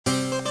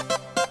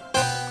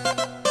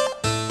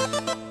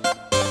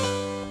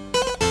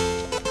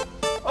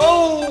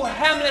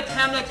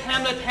Hamlet,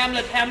 Hamlet,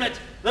 Hamlet, Hamlet, Hamlet.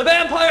 The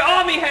vampire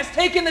army has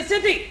taken the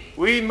city.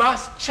 We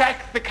must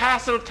check the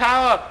castle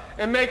tower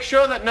and make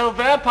sure that no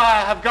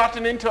vampire have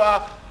gotten into our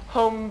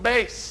home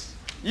base.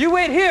 You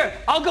wait here.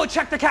 I'll go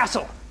check the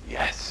castle.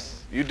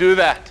 Yes, you do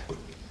that.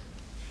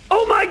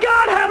 Oh my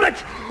God,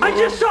 Hamlet! I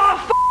just saw a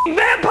f***ing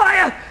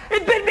vampire!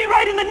 It bit me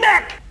right in the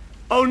neck!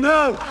 Oh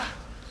no!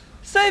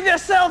 Save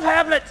yourself,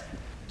 Hamlet!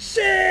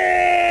 Shit!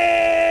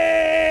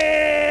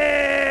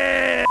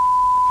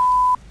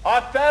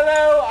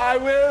 Othello, I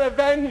will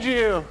avenge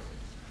you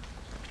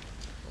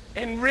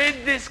and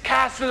rid this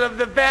castle of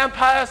the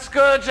vampire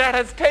scourge that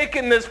has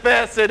taken this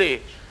fair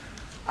city.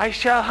 I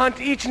shall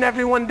hunt each and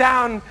every one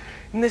down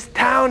in this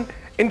town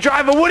and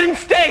drive a wooden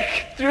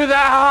stake through their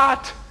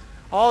heart.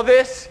 All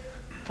this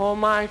for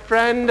my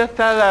friend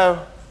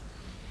Othello.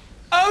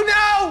 Oh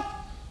no!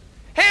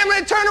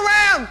 Hamlet, turn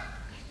around!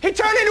 He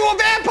turned into a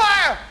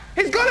vampire!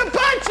 He's gonna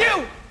punch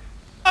you!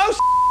 Oh,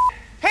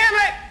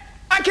 Hamlet,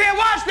 I can't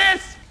watch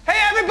this! Hey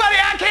everybody,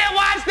 I can't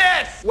watch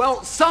this!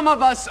 Well, some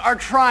of us are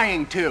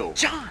trying to.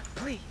 John,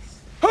 please.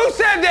 Who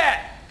said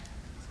that?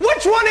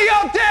 Which one of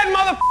y'all dead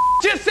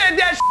just said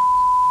that?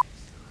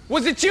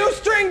 Was it you,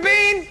 String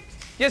Bean?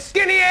 You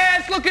skinny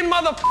ass looking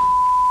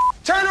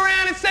Turn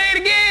around and say it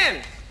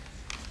again!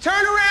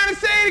 Turn around and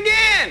say it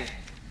again!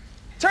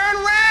 Turn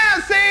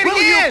around, say it again!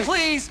 Will you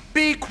please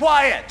be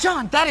quiet?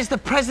 John, that is the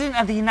President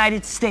of the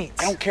United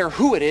States. I don't care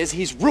who it is,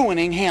 he's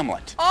ruining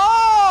Hamlet.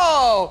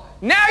 Oh!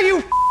 Now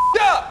you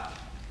up!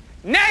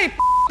 Now you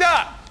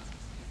up!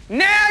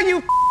 Now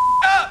you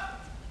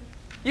up!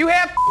 You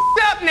have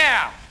up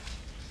now!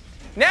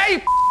 Now you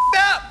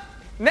up!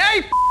 Now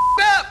you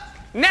up!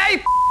 Now you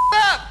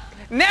up!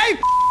 Now you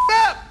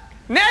up!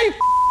 Now you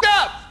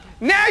up!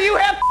 Now you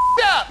have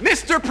up!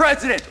 Mr.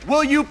 President,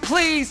 will you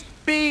please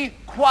be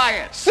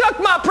quiet? Suck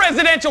my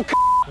presidential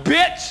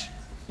bitch!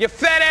 You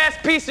fat ass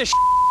piece of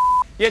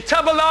You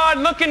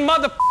tubbalard looking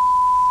mother.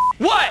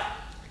 What?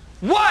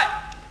 What?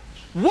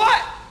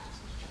 What?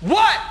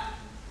 What?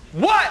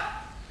 What?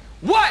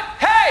 What?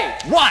 Hey!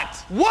 What?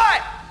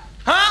 What?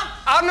 Huh?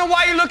 I don't know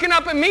why you're looking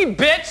up at me,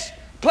 bitch.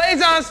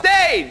 Play's on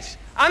stage.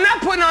 I'm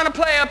not putting on a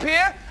play up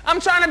here. I'm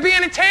trying to be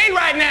entertained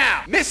right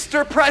now.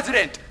 Mr.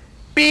 President,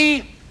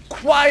 be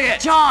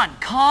quiet. John,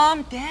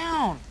 calm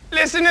down.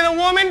 Listen to the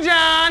woman,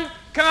 John.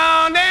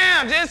 Calm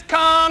down. Just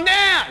calm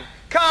down.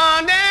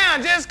 Calm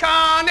down. Just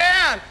calm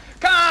down.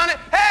 Calm down.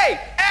 Hey,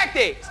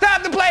 Acty,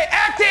 stop the play.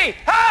 Acty,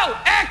 ho,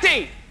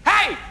 Acty.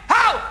 Hey,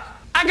 ho.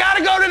 I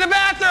gotta go to the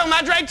bathroom.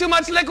 I drank too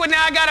much liquid.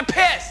 Now I gotta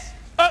piss.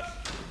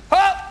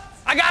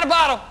 I got a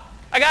bottle.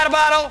 I got a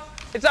bottle.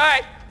 It's all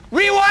right.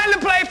 Rewind the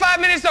play 5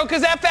 minutes though,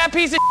 because that fat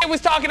piece of shit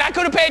was talking. I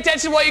couldn't pay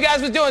attention to what you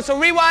guys was doing. So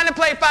rewind the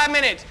play 5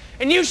 minutes.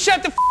 And you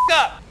shut the f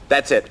up.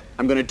 That's it.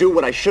 I'm gonna do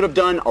what I should have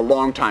done a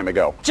long time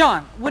ago.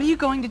 John, what are you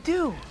going to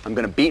do? I'm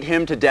gonna beat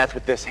him to death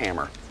with this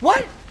hammer.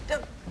 What?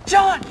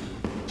 John!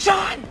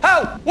 John!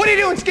 Oh, what are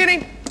you doing,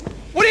 Skinny?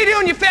 What are you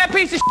doing, you fat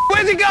piece of shit?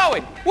 Where's he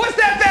going? What's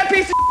that fat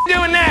piece of shit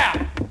doing now?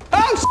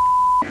 Oh,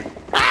 shit.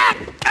 Ah!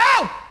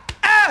 Ow!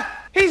 Ow!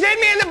 He's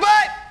hitting me in the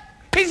butt!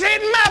 He's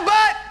hitting my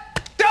butt!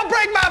 Don't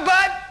break my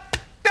butt!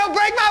 Don't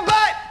break my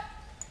butt!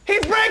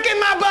 He's breaking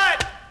my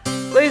butt!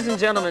 Ladies and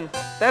gentlemen,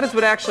 that is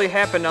what actually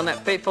happened on that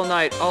fateful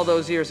night all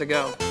those years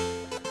ago.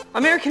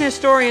 American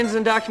historians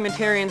and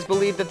documentarians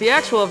believe that the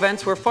actual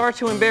events were far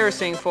too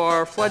embarrassing for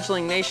our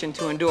fledgling nation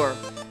to endure.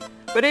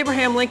 But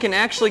Abraham Lincoln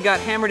actually got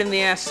hammered in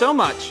the ass so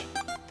much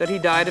that he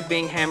died of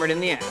being hammered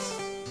in the ass.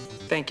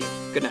 Thank you.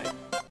 Good night.